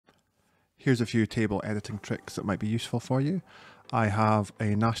Here's a few table editing tricks that might be useful for you. I have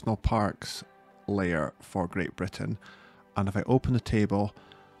a national parks layer for Great Britain, and if I open the table,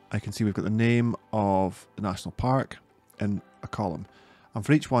 I can see we've got the name of the national park in a column. And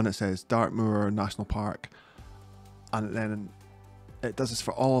for each one it says Dartmoor National Park, and then it does this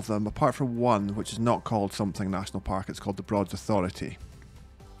for all of them, apart from one which is not called something national park, it's called the Broads Authority.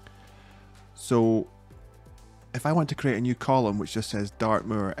 So if I want to create a new column which just says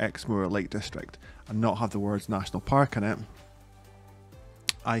Dartmoor, Exmoor, Lake District and not have the words national park in it,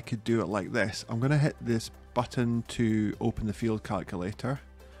 I could do it like this. I'm going to hit this button to open the field calculator.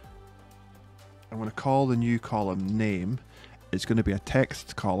 I'm going to call the new column name. It's going to be a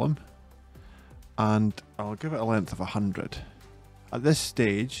text column and I'll give it a length of 100. At this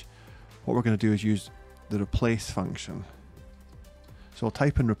stage, what we're going to do is use the replace function. So I'll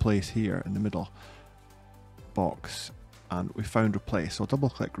type in replace here in the middle box and we found replace. So I'll double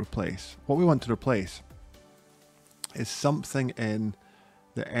click replace. What we want to replace is something in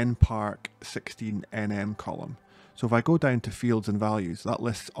the NPark 16NM column. So if I go down to fields and values, that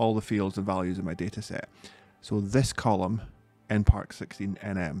lists all the fields and values in my data set. So this column, NPark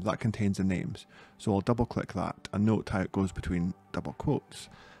 16NM, that contains the names. So I'll double click that and note how it goes between double quotes.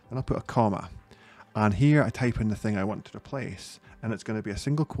 Then I'll put a comma. And here I type in the thing I want to replace, and it's going to be a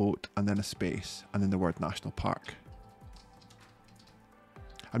single quote and then a space and then the word national park.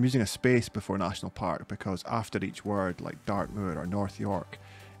 I'm using a space before national park because after each word like Dartmoor or North York,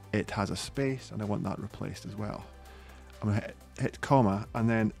 it has a space and I want that replaced as well. I'm going to hit comma and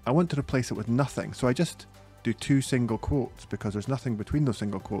then I want to replace it with nothing. So I just do two single quotes because there's nothing between those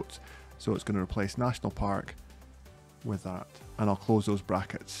single quotes. So it's going to replace national park with that, and I'll close those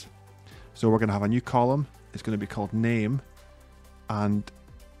brackets. So we're going to have a new column. It's going to be called name, and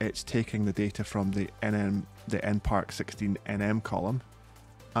it's taking the data from the NPark 16NM column,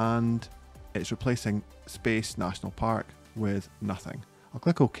 and it's replacing space national park with nothing. I'll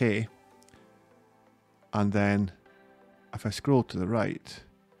click OK, and then if I scroll to the right,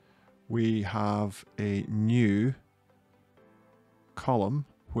 we have a new column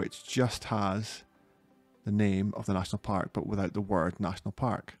which just has the name of the national park but without the word national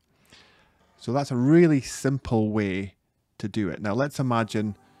park. So that's a really simple way to do it. Now let's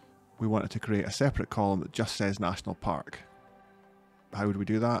imagine we wanted to create a separate column that just says national park. How would we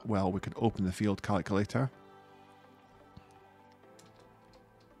do that? Well, we could open the field calculator.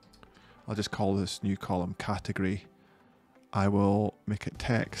 I'll just call this new column category. I will make it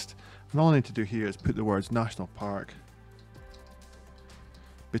text. And all I need to do here is put the words national park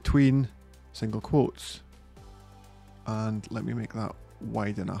between single quotes. And let me make that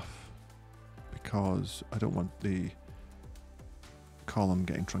wide enough because I don't want the column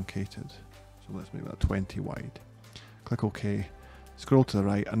getting truncated. So let's make that 20 wide. Click OK, scroll to the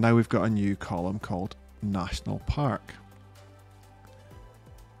right, and now we've got a new column called National Park.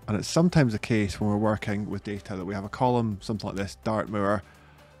 And it's sometimes the case when we're working with data that we have a column, something like this, Dartmoor,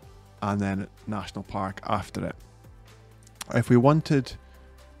 and then National Park after it. If we wanted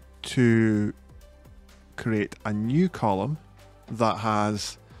to create a new column that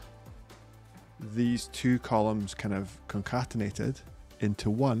has these two columns kind of concatenated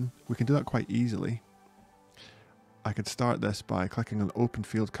into one, we can do that quite easily. I could start this by clicking on Open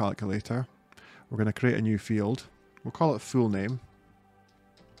Field Calculator. We're going to create a new field. We'll call it full name.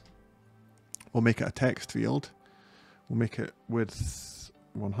 We'll make it a text field. We'll make it width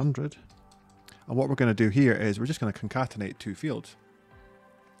 100. And what we're going to do here is we're just going to concatenate two fields.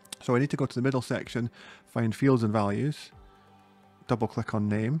 So I need to go to the middle section, find fields and values, double click on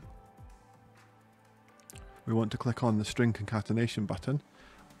name. We want to click on the string concatenation button.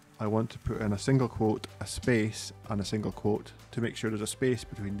 I want to put in a single quote, a space, and a single quote to make sure there's a space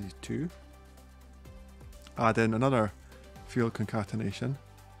between these two. Add in another field concatenation,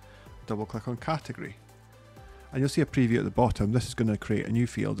 double click on category. And you'll see a preview at the bottom. This is going to create a new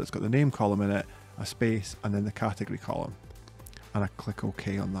field that's got the name column in it, a space, and then the category column. And I click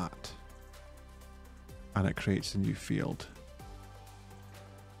OK on that. And it creates a new field.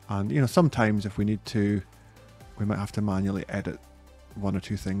 And sometimes if we need to, we might have to manually edit one or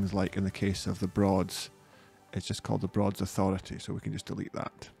two things, like in the case of the Broads, it's just called the Broads Authority, so we can just delete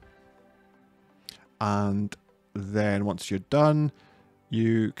that. And then once you're done,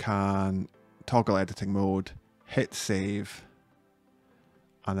 you can toggle editing mode, hit save,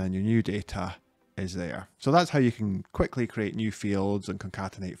 and then your new data is there. So that's how you can quickly create new fields and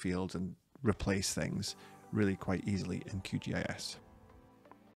concatenate fields and replace things really quite easily in QGIS.